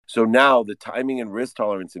So now the timing and risk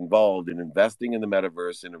tolerance involved in investing in the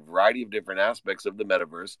metaverse in a variety of different aspects of the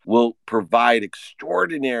metaverse will provide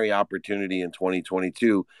extraordinary opportunity in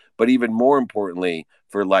 2022, but even more importantly,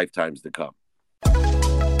 for lifetimes to come.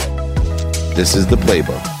 This is the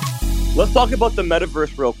playbook. Let's talk about the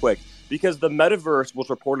metaverse real quick, because the metaverse was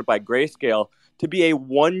reported by Grayscale to be a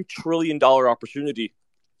 $1 trillion opportunity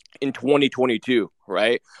in 2022,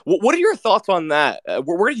 right? What are your thoughts on that?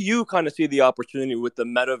 Where do you kind of see the opportunity with the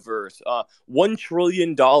metaverse? $1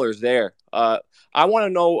 trillion there. I want to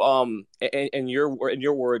know, in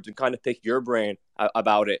your words, and kind of pick your brain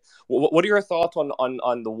about it. What are your thoughts on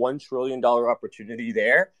the $1 trillion opportunity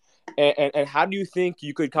there? And how do you think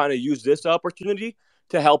you could kind of use this opportunity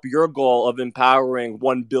to help your goal of empowering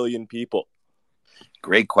 1 billion people?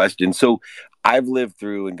 Great question. So I've lived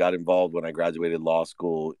through and got involved when I graduated law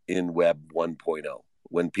school in Web 1.0.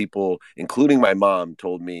 When people, including my mom,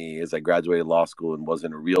 told me as I graduated law school and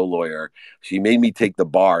wasn't a real lawyer, she made me take the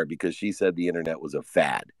bar because she said the internet was a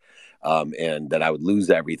fad. And that I would lose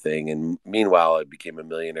everything. And meanwhile, I became a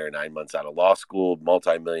millionaire 9 months out of law school,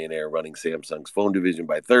 multimillionaire, running Samsung's phone division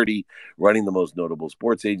by 30, running the most notable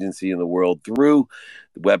sports agency in the world through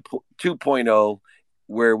Web 2.0,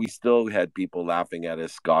 where we still had people laughing at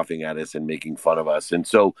us, scoffing at us, and making fun of us. And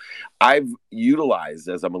so I've utilized,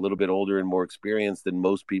 as I'm a little bit older and more experienced than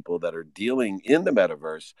most people that are dealing in the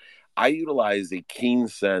metaverse, I utilize a keen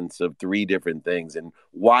sense of three different things, and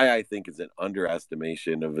why I think is an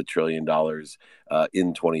underestimation of $1 trillion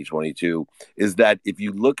in 2022 is that if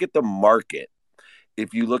you look at the market,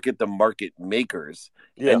 if you look at the market makers,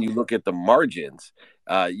 and you look at the margins,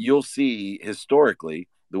 you'll see historically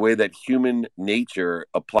the way that human nature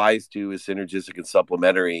applies to is synergistic and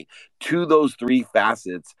supplementary to those three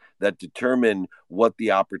facets that determine what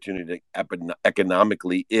the opportunity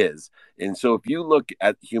economically is. And so if you look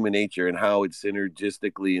at human nature and how it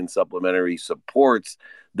synergistically and supplementary supports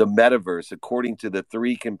the metaverse according to the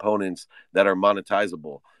three components that are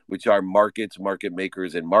monetizable, which are markets, market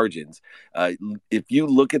makers, and margins. If you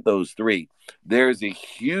look at those three, there's a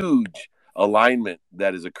huge alignment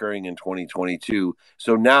that is occurring in 2022.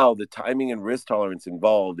 So now the timing and risk tolerance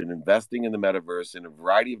involved in investing in the metaverse in a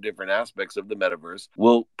variety of different aspects of the metaverse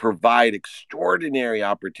will provide extraordinary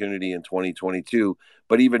opportunity in 2022,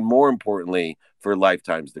 but even more importantly, for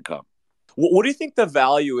lifetimes to come. What do you think the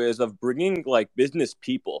value is of bringing like business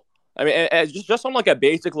people? I mean, just on like a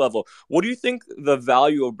basic level, what do you think the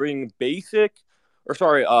value of bringing the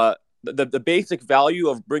basic value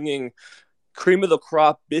of bringing cream of the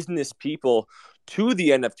crop business people to the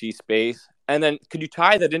NFT space? And then could you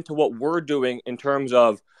tie that into what we're doing in terms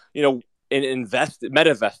of, in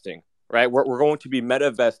metavesting, right? We're going to be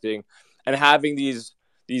metavesting and having these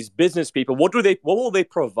business people. What will they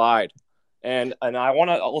provide? And I want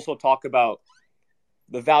to also talk about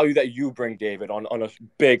the value that you bring, David, on a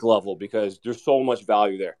big level, because there's so much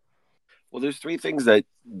value there. Well, there's three things that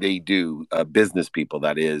they do, business people,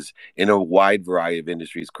 that is, in a wide variety of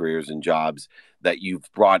industries, careers, and jobs that you've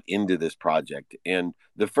brought into this project. And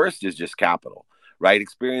the first is just capital, right?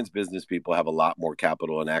 Experienced business people have a lot more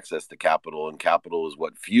capital and access to capital, and capital is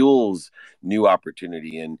what fuels new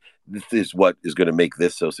opportunity. And this is what is going to make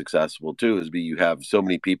this so successful too, is you have so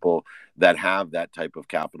many people that have that type of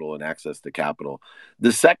capital and access to capital.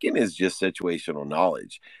 The second is just situational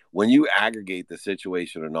knowledge. When you aggregate the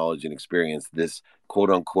situational knowledge and experience, this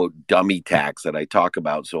quote unquote dummy tax that I talk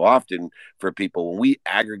about so often for people, when we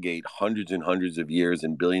aggregate hundreds and hundreds of years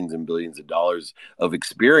and billions of dollars of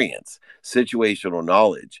experience, situational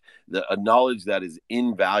knowledge, a knowledge that is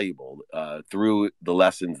invaluable through the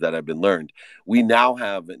lessons that have been learned, we now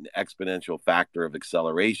have an exponential factor of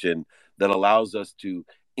acceleration that allows us to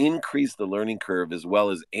increase the learning curve as well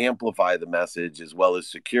as amplify the message, as well as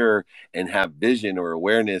secure and have vision or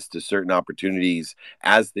awareness to certain opportunities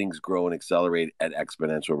as things grow and accelerate at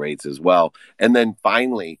exponential rates as well. And then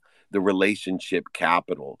finally, the relationship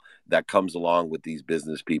capital that comes along with these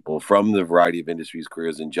business people from the variety of industries,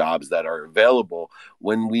 careers, and jobs that are available,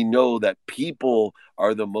 when we know that people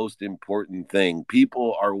are the most important thing.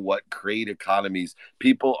 People are what create economies.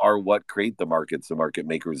 People are what create the markets, the market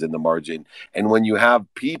makers, and the margin. And when you have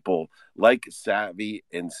people like savvy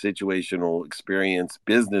and situational experience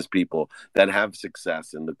business people that have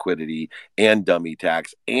success and liquidity and dummy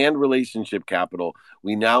tax and relationship capital,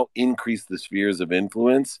 we now increase the spheres of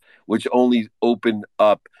influence, which only open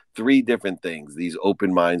up three different things: these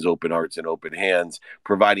open minds, open hearts, and open hands,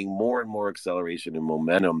 providing more and more acceleration and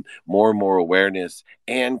momentum, more and more awareness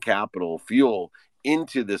and capital fuel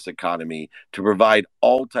into this economy to provide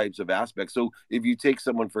all types of aspects. So if you take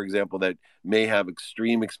someone, for example, that may have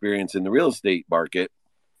extreme experience in the real estate market,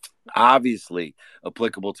 Obviously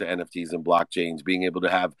applicable to NFTs and blockchains, being able to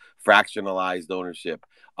have fractionalized ownership,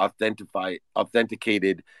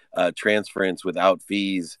 authenticated transference without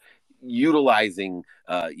fees, utilizing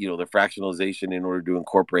the fractionalization in order to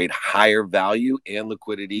incorporate higher value and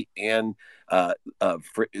liquidity and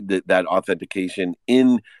that authentication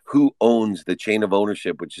in who owns the chain of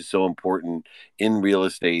ownership, which is so important in real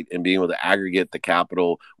estate, and being able to aggregate the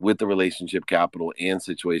capital with the relationship capital and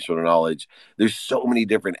situational knowledge. There's so many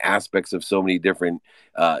different aspects of so many different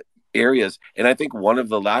areas. And I think one of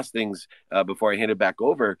the last things before I hand it back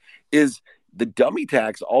over is the dummy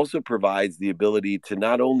tax also provides the ability to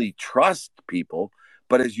not only trust people,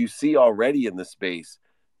 but as you see already in the space,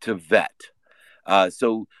 to vet.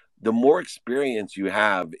 So the more experience you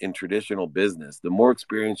have in traditional business, the more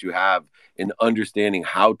experience you have in understanding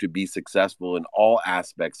how to be successful in all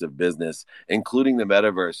aspects of business, including the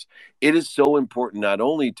metaverse, it is so important not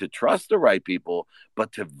only to trust the right people,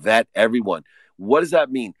 but to vet everyone. What does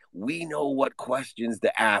that mean? We know what questions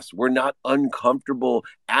to ask. We're not uncomfortable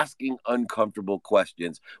asking uncomfortable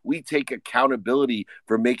questions. We take accountability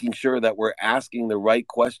for making sure that we're asking the right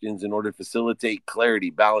questions in order to facilitate clarity,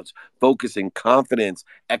 balance, focus, and confidence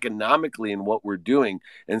economically in what we're doing.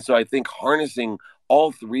 And so I think harnessing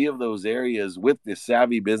all three of those areas with the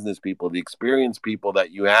savvy business people, the experienced people that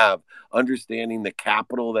you have, understanding the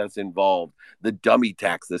capital that's involved, the dummy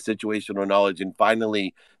tax, the situational knowledge, and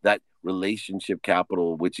finally, that relationship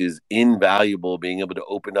capital, which is invaluable, being able to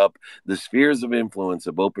open up the spheres of influence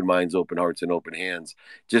of open minds, open hearts, and open hands,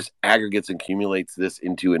 just aggregates and accumulates this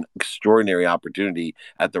into an extraordinary opportunity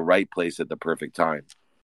at the right place at the perfect time.